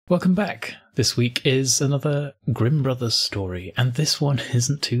Welcome back. This week is another Grimm Brothers story, and this one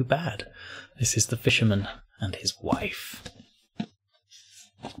isn't too bad. This is The Fisherman and His Wife.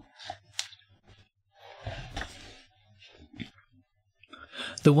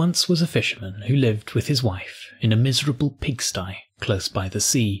 There once was a fisherman who lived with his wife in a miserable pigsty close by the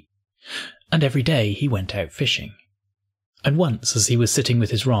sea, and every day he went out fishing. And once, as he was sitting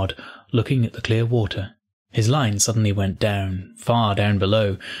with his rod, looking at the clear water, his line suddenly went down, far down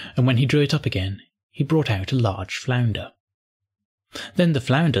below, and when he drew it up again, he brought out a large flounder. Then the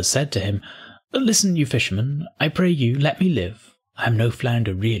flounder said to him, "Listen, you fisherman, I pray you, let me live. I am no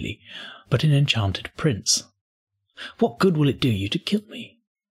flounder really, but an enchanted prince. What good will it do you to kill me?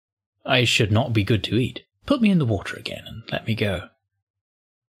 I should not be good to eat. Put me in the water again, and let me go."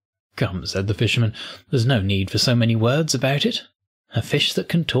 "Come," said the fisherman, "there's no need for so many words about it. A fish that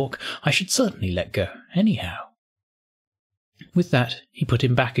can talk I should certainly let go, anyhow." With that he put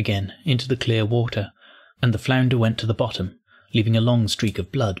him back again into the clear water, and the flounder went to the bottom, leaving a long streak of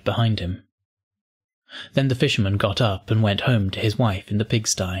blood behind him. Then the fisherman got up and went home to his wife in the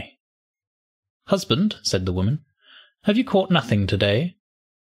pigsty. "Husband," said the woman, "have you caught nothing today?"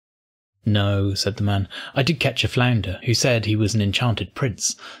 "No," said the man, "I did catch a flounder who said he was an enchanted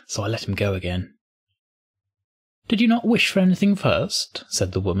prince, so I let him go again." "Did you not wish for anything first?"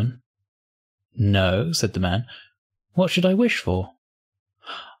 said the woman. "No," said the man. "What should I wish for?"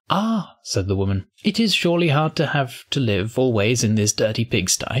 "Ah," said the woman, "it is surely hard to have to live always in this dirty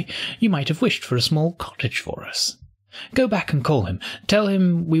pigsty. You might have wished for a small cottage for us. Go back and call him. Tell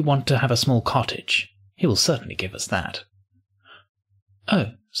him we want to have a small cottage. He will certainly give us that."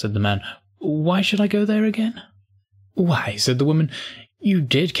 "Oh," said the man, "why should I go there again?" "Why," said the woman, "you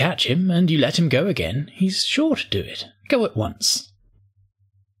did catch him, and you let him go again. He's sure to do it. Go at once."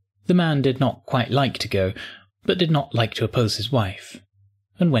 The man did not quite like to go, but did not like to oppose his wife,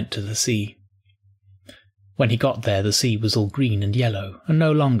 and went to the sea. When he got there, the sea was all green and yellow, and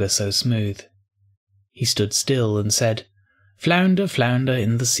no longer so smooth. He stood still and said, "Flounder, flounder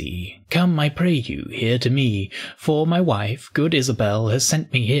in the sea, come, I pray you, here to me, for my wife, good Isabel, has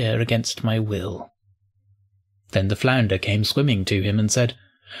sent me here against my will." Then the flounder came swimming to him and said,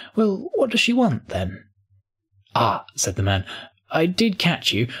 "Well, what does she want, then?" "Ah," said the man, "I did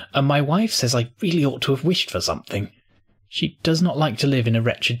catch you, and my wife says I really ought to have wished for something. She does not like to live in a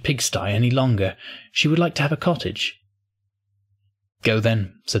wretched pigsty any longer. She would like to have a cottage." "Go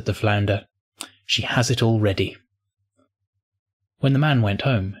then," said the flounder. "She has it all ready." When the man went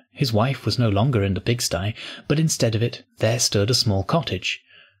home, his wife was no longer in the pigsty, but instead of it there stood a small cottage,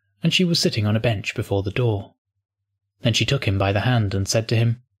 and she was sitting on a bench before the door. Then she took him by the hand and said to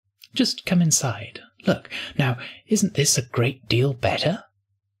him, "Just come inside. Look, now, isn't this a great deal better?"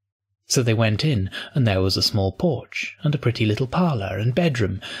 So they went in, and there was a small porch, and a pretty little parlour and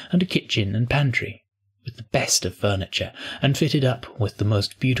bedroom, and a kitchen and pantry, with the best of furniture, and fitted up with the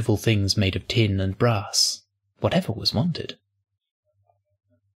most beautiful things made of tin and brass, whatever was wanted.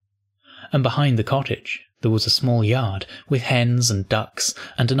 And behind the cottage there was a small yard, with hens and ducks,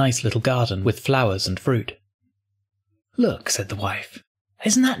 and a nice little garden with flowers and fruit. "Look," said the wife,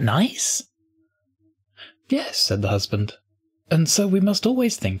 "isn't that nice?" "Yes," said the husband, "and so we must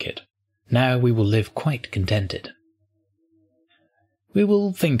always think it. Now we will live quite contented." "We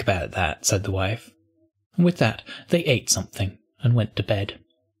will think about that," said the wife, and with that they ate something and went to bed.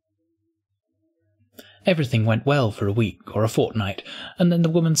 Everything went well for a week or a fortnight, and then the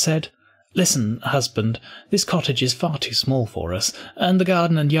woman said, "Listen, husband, this cottage is far too small for us, and the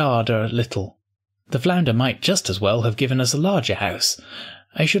garden and yard are little. The flounder might just as well have given us a larger house.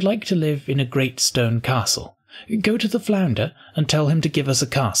 I should like to live in a great stone castle. Go to the flounder and tell him to give us a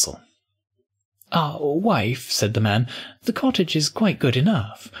castle." "Ah, wife," said the man, "the cottage is quite good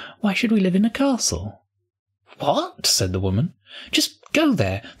enough. Why should we live in a castle?" "What?" said the woman. "Just go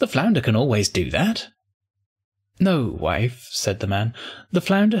there. The flounder can always do that." "No, wife," said the man. "The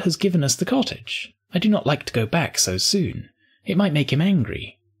flounder has given us the cottage. I do not like to go back so soon. It might make him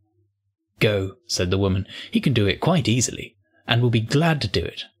angry." "Go," said the woman. "He can do it quite easily, and will be glad to do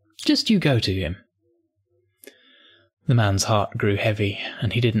it. Just you go to him." The man's heart grew heavy,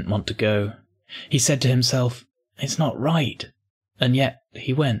 and he didn't want to go. He said to himself, "It's not right," and yet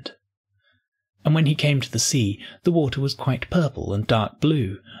he went. And when he came to the sea, the water was quite purple and dark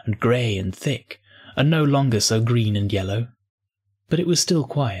blue, and grey and thick, and no longer so green and yellow. But it was still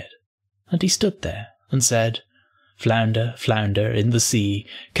quiet, and he stood there and said, "Flounder, flounder in the sea,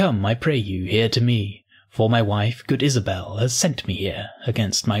 come, I pray you, here to me, for my wife, good Isabel, has sent me here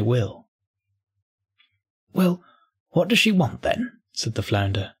against my will." "Well, what does she want, then?" said the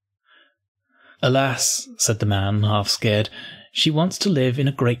flounder. "Alas," said the man, half scared, She wants to live in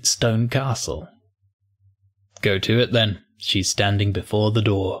a great stone castle." "Go to it, then. She's standing before the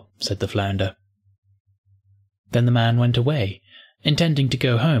door," said the flounder. Then the man went away, intending to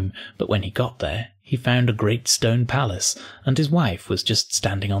go home, but when he got there, he found a great stone palace, and his wife was just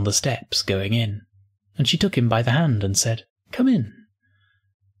standing on the steps going in. And she took him by the hand and said, "Come in."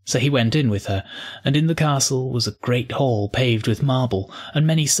 So he went in with her, and in the castle was a great hall paved with marble, and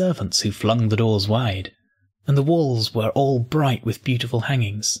many servants who flung the doors wide. And the walls were all bright with beautiful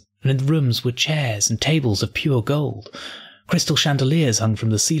hangings, and in the rooms were chairs and tables of pure gold. Crystal chandeliers hung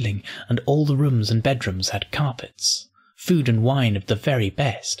from the ceiling, and all the rooms and bedrooms had carpets. Food and wine of the very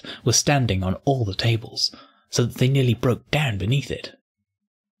best were standing on all the tables, so that they nearly broke down beneath it.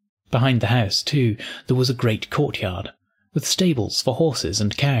 Behind the house, too, there was a great courtyard, with stables for horses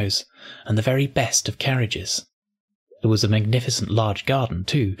and cows, and the very best of carriages. There was a magnificent large garden,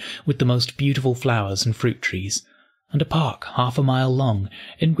 too, with the most beautiful flowers and fruit trees, and a park 1/2 mile long,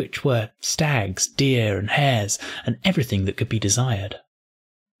 in which were stags, deer, and hares, and everything that could be desired.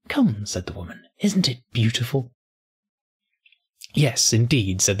 "Come," said the woman, "isn't it beautiful?" "Yes,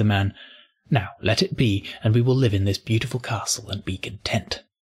 indeed," said the man. "Now let it be, and we will live in this beautiful castle and be content."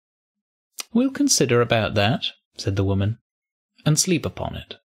 "We'll consider about that," said the woman, "and sleep upon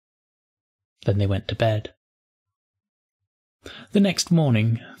it." Then they went to bed. The next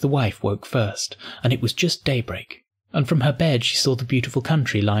morning the wife woke first, and it was just daybreak, and from her bed she saw the beautiful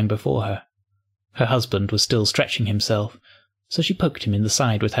country lying before her. Her husband was still stretching himself, so she poked him in the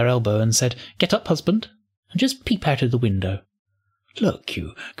side with her elbow and said, "Get up, husband, and just peep out of the window. Look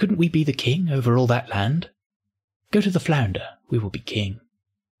you, couldn't we be the king over all that land? Go to the flounder, we will be king."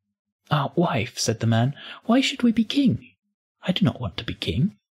 "Ah, wife," said the man, "why should we be king? I do not want to be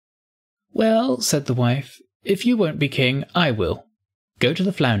king." "Well," said the wife, "if you won't be king, I will. Go to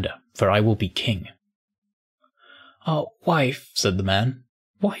the flounder, for I will be king." "Ah, wife," said the man,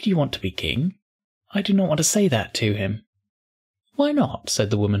 "why do you want to be king? I do not want to say that to him." "Why not?" said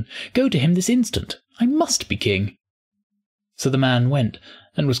the woman. "Go to him this instant. I must be king." So the man went,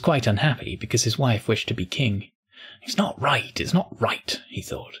 and was quite unhappy because his wife wished to be king. "It's not right, it's not right," he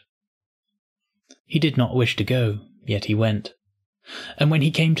thought. He did not wish to go, yet he went. And when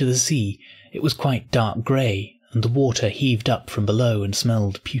he came to the sea, it was quite dark grey, and the water heaved up from below and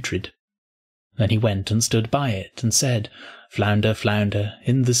smelled putrid. Then he went and stood by it, and said, "Flounder, flounder,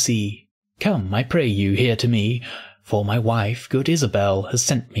 in the sea, come, I pray you, here to me, for my wife, good Isabel, has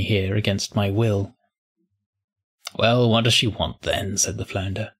sent me here against my will." "Well, what does she want, then?" said the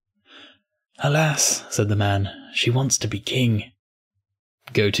flounder. "Alas," said the man, "she wants to be king."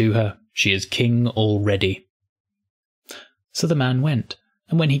 "Go to her. She is king already." So the man went,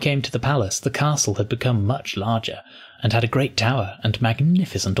 and when he came to the palace, the castle had become much larger, and had a great tower and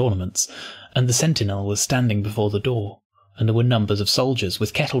magnificent ornaments, and the sentinel was standing before the door, and there were numbers of soldiers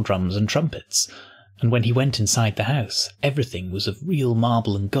with kettle-drums and trumpets. And when he went inside the house, everything was of real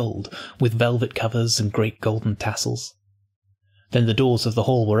marble and gold, with velvet covers and great golden tassels. Then the doors of the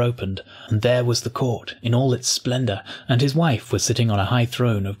hall were opened, and there was the court in all its splendour, and his wife was sitting on a high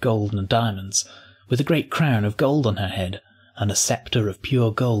throne of gold and diamonds, with a great crown of gold on her head, and a sceptre of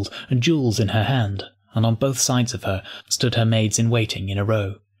pure gold, and jewels in her hand, and on both sides of her stood her maids-in-waiting in a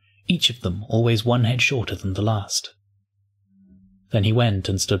row, each of them always 1 head shorter than the last. Then he went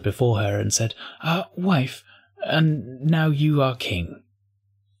and stood before her and said, "Ah, wife, and now you are king."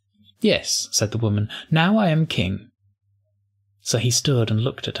 "Yes," said the woman, "now I am king." So he stood and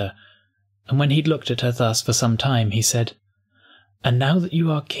looked at her, and when he'd looked at her thus for some time, he said, "And now that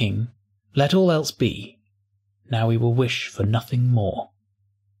you are king, let all else be. Now we will wish for nothing more."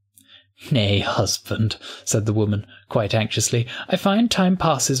 "Nay, husband," said the woman, quite anxiously, "I find time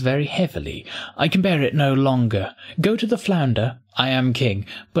passes very heavily. I can bear it no longer. Go to the flounder. I am king,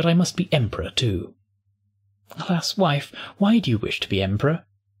 but I must be emperor too." "Alas, wife, why do you wish to be emperor?"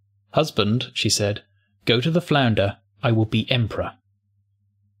 "Husband," she said, "go to the flounder. I will be emperor."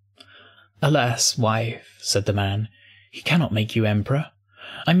 "Alas, wife," said the man, "he cannot make you emperor.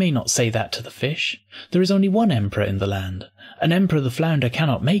 I may not say that to the fish. There is only one emperor in the land. An emperor the flounder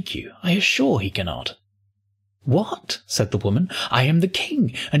cannot make you. I assure he cannot." "What?" said the woman. "I am the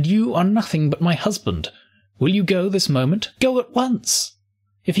king, and you are nothing but my husband. Will you go this moment? Go at once.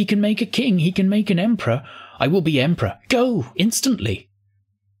 If he can make a king, he can make an emperor. I will be emperor. Go, instantly."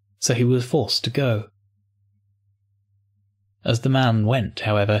 So he was forced to go. As the man went,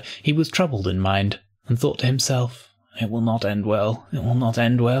 however, he was troubled in mind, and thought to himself, "It will not end well, it will not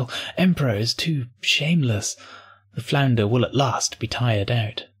end well. Emperor is too shameless. The flounder will at last be tired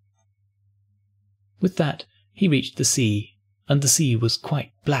out." With that he reached the sea, and the sea was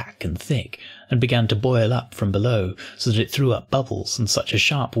quite black and thick, and began to boil up from below, so that it threw up bubbles, and such a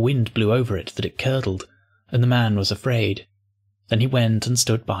sharp wind blew over it that it curdled, and the man was afraid. Then he went and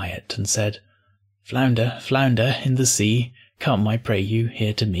stood by it, and said, "Flounder, flounder, in the sea, come, I pray you,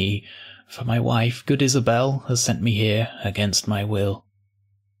 here to me, for my wife, good Isabel, has sent me here against my will."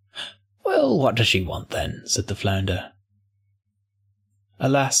 "Well, what does she want, then?" said the flounder.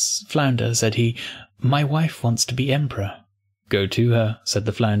 "Alas, flounder," said he, "my wife wants to be emperor." "Go to her," said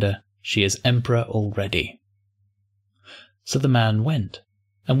the flounder. "She is emperor already." So the man went,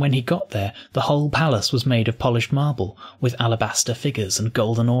 and when he got there, the whole palace was made of polished marble, with alabaster figures and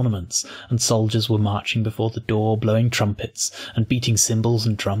golden ornaments, and soldiers were marching before the door, blowing trumpets, and beating cymbals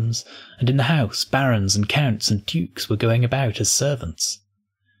and drums, and in the house barons and counts and dukes were going about as servants.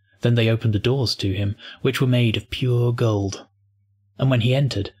 Then they opened the doors to him, which were made of pure gold. And when he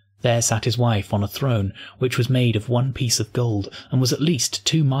entered, there sat his wife on a throne, which was made of one piece of gold, and was at least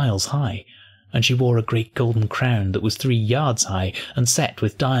 2 miles high, and she wore a great golden crown that was 3 yards high, and set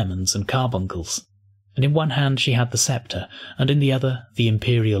with diamonds and carbuncles. And in one hand she had the sceptre, and in the other the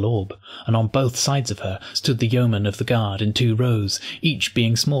imperial orb, and on both sides of her stood the yeomen of the guard in 2 rows, each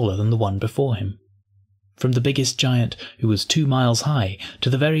being smaller than the one before him. From the biggest giant, who was 2 miles high, to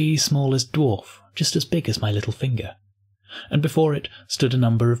the very smallest dwarf, just as big as my little finger. And before it stood a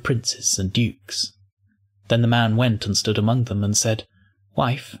number of princes and dukes. Then the man went and stood among them, and said,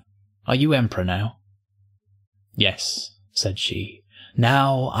 "Wife, are you emperor now?" "Yes," said she,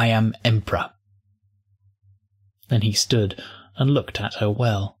 "now I am emperor." Then he stood and looked at her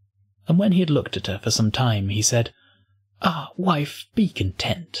well, and when he had looked at her for some time, he said, "Ah, wife, be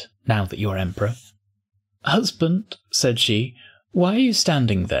content, now that you are emperor." "Husband," said she, "why are you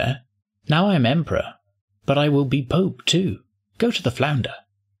standing there? Now I am emperor, but I will be pope too. Go to the flounder."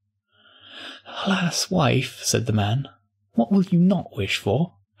 "Alas, wife," said the man, "what will you not wish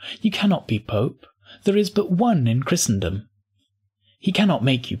for? You cannot be pope. There is but one in Christendom. He cannot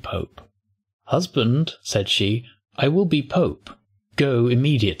make you pope." "Husband," said she, "I will be pope. Go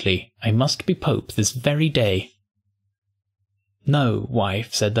immediately. I must be pope this very day." "No,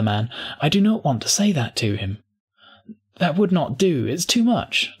 wife," said the man, "I do not want to say that to him. That would not do. It's too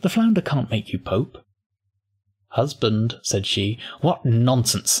much. The flounder can't make you pope." "Husband," said she, "what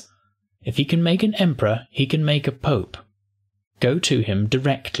nonsense! If he can make an emperor, he can make a pope. Go to him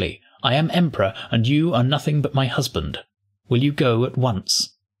directly. I am emperor, and you are nothing but my husband. Will you go at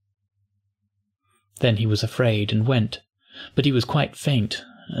once?" Then he was afraid and went, but he was quite faint,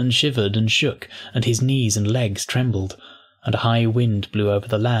 and shivered and shook, and his knees and legs trembled, and a high wind blew over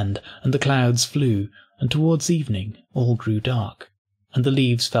the land, and the clouds flew, and towards evening all grew dark, and the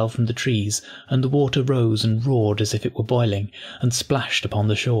leaves fell from the trees, and the water rose and roared as if it were boiling, and splashed upon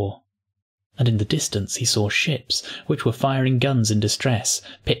the shore. And in the distance he saw ships, which were firing guns in distress,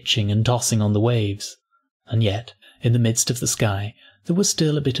 pitching and tossing on the waves. And yet, in the midst of the sky, there was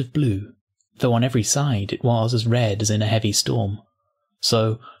still a bit of blue, though on every side it was as red as in a heavy storm.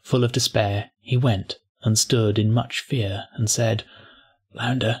 So, full of despair, he went, and stood in much fear, and said,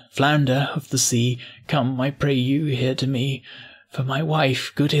 "Flounder, flounder of the sea, come, I pray you, here to me, for my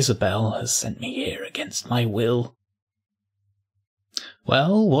wife, good Isabel, has sent me here against my will."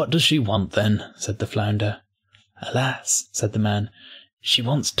 "Well, what does she want, then?" said the flounder. "Alas," said the man, "she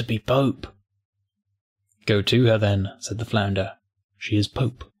wants to be pope." "Go to her, then," said the flounder. "She is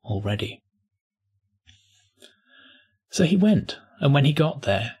pope already." So he went, and when he got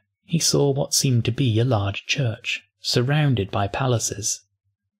there, he saw what seemed to be a large church, surrounded by palaces.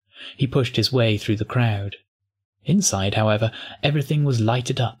 He pushed his way through the crowd. Inside, however, everything was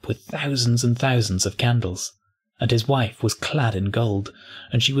lighted up with thousands and thousands of candles, and his wife was clad in gold,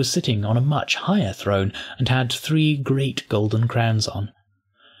 and she was sitting on a much higher throne, and had 3 great golden crowns on.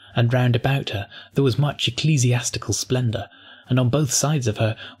 And round about her there was much ecclesiastical splendour, and on both sides of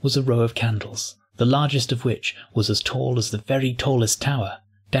her was a row of candles, the largest of which was as tall as the very tallest tower,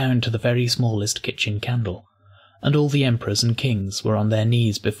 down to the very smallest kitchen candle, and all the emperors and kings were on their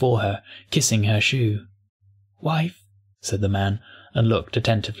knees before her, kissing her shoe. "Wife," said the man, and looked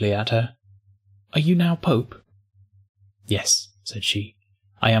attentively at her, "are you now pope?" "Yes," said she,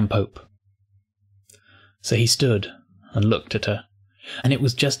 "I am pope." So he stood and looked at her, and it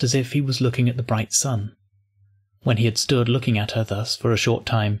was just as if he was looking at the bright sun. When he had stood looking at her thus for a short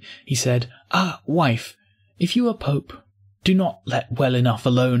time, he said, "Ah, wife, if you are pope, do not let well enough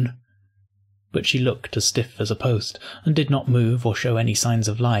alone." But she looked as stiff as a post, and did not move or show any signs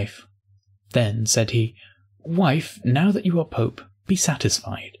of life. Then said he, "Wife, now that you are pope, be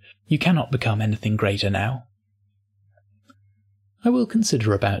satisfied. You cannot become anything greater now." "I will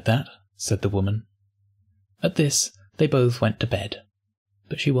consider about that," said the woman. At this They both went to bed,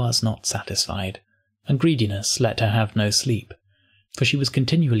 but she was not satisfied, and greediness let her have no sleep, for she was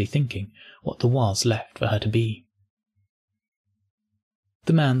continually thinking what there was left for her to be.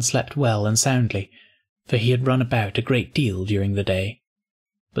 The man slept well and soundly, for he had run about a great deal during the day,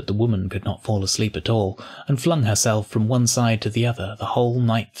 but the woman could not fall asleep at all, and flung herself from one side to the other the whole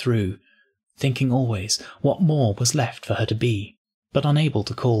night through, thinking always what more was left for her to be, but unable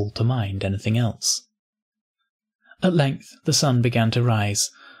to call to mind anything else. At length the sun began to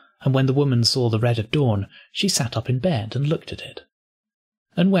rise, and when the woman saw the red of dawn, she sat up in bed and looked at it.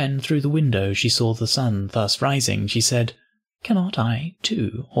 And when through the window she saw the sun thus rising, she said, "Cannot I,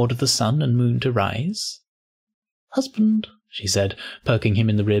 too, order the sun and moon to rise?" "Husband," she said, poking him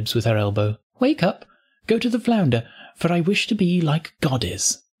in the ribs with her elbow, "wake up, go to the flounder, for I wish to be like God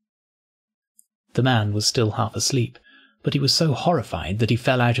is." The man was still half asleep, but he was so horrified that he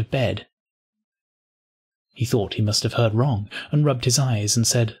fell out of bed. He thought he must have heard wrong, and rubbed his eyes, and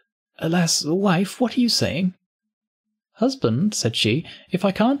said, "Alas, wife, what are you saying?" "Husband," said she, "if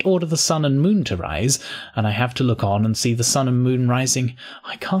I can't order the sun and moon to rise, and I have to look on and see the sun and moon rising,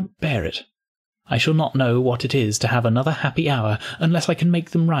 I can't bear it. I shall not know what it is to have another happy hour unless I can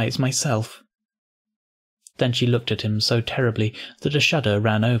make them rise myself." Then she looked at him so terribly that a shudder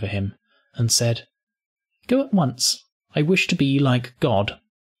ran over him, and said, "Go at once. I wish to be like God."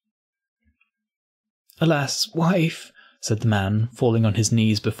 "Alas, wife," said the man, falling on his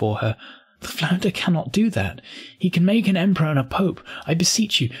knees before her, "the flounder cannot do that. He can make an emperor and a pope. I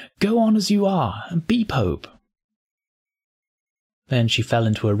beseech you, go on as you are, and be pope." Then she fell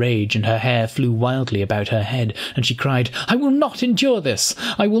into a rage, and her hair flew wildly about her head, and she cried, "I will not endure this!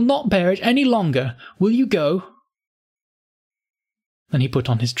 I will not bear it any longer! Will you go?" Then he put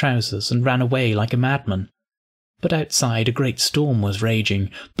on his trousers and ran away like a madman. But outside a great storm was raging,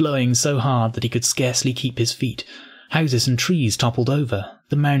 blowing so hard that he could scarcely keep his feet. Houses and trees toppled over,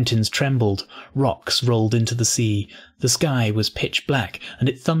 the mountains trembled, rocks rolled into the sea, the sky was pitch black, and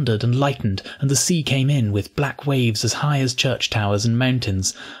it thundered and lightened, and the sea came in with black waves as high as church towers and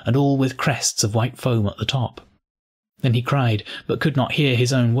mountains, and all with crests of white foam at the top. Then he cried, but could not hear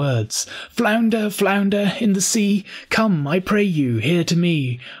his own words, "Flounder, flounder, in the sea, come, I pray you, here to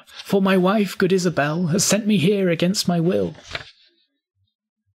me, for my wife, good Isabel, has sent me here against my will."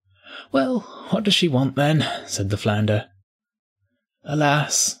 "Well, what does she want then?" said the flounder.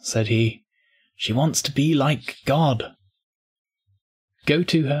 "Alas," said he, "she wants to be like God." "Go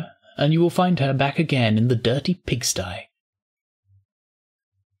to her, and you will find her back again in the dirty pigsty."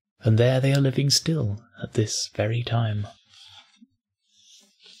 And there they are living still at this very time.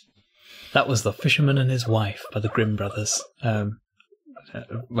 That was The Fisherman and His Wife by the Grimm brothers.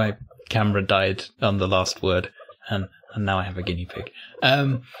 My camera died on the last word, and now I have a guinea pig.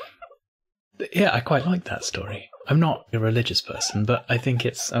 Yeah, I quite like that story. I'm not a religious person, but I think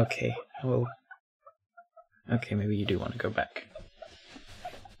it's okay. Well, okay, maybe you do want to go back.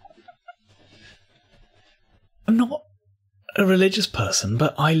 I'm not a religious person,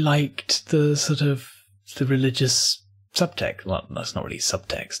 but I liked the sort of the religious subtext. Well, that's not really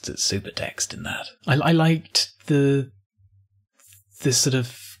subtext, it's supertext in that. I liked this sort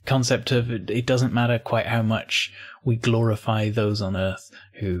of concept of it doesn't matter quite how much we glorify those on earth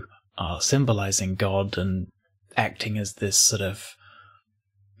who are symbolizing God and acting as this sort of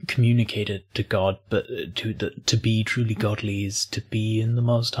communicator to God, but to be truly godly is to be in the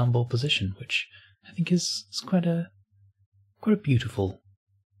most humble position, which I think is quite a beautiful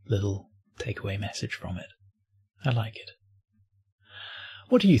little takeaway message from it. I like it.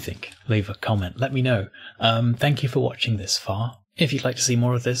 What do you think? Leave a comment, let me know. Thank you for watching this far. If you'd like to see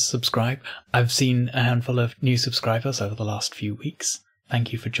more of this, subscribe. I've seen a handful of new subscribers over the last few weeks.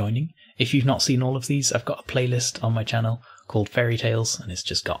 Thank you for joining. If you've not seen all of these, I've got a playlist on my channel called Fairy Tales, and it's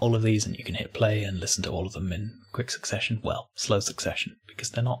just got all of these, and you can hit play and listen to all of them in quick succession. Well, slow succession,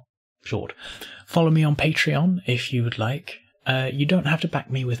 because they're not short. Follow me on Patreon if you would like. You don't have to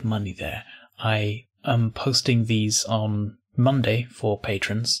back me with money there. I am posting these on Monday for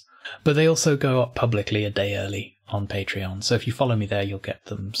patrons, but they also go up publicly a day early on Patreon, so if you follow me there, you'll get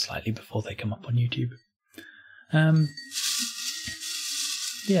them slightly before they come up on YouTube.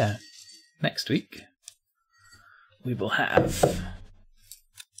 Yeah, next week we will have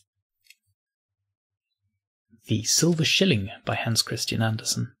The Silver Shilling by Hans Christian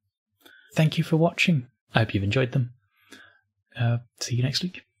Andersen. Thank you for watching. I hope you've enjoyed them. See you next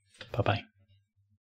week. Bye-bye.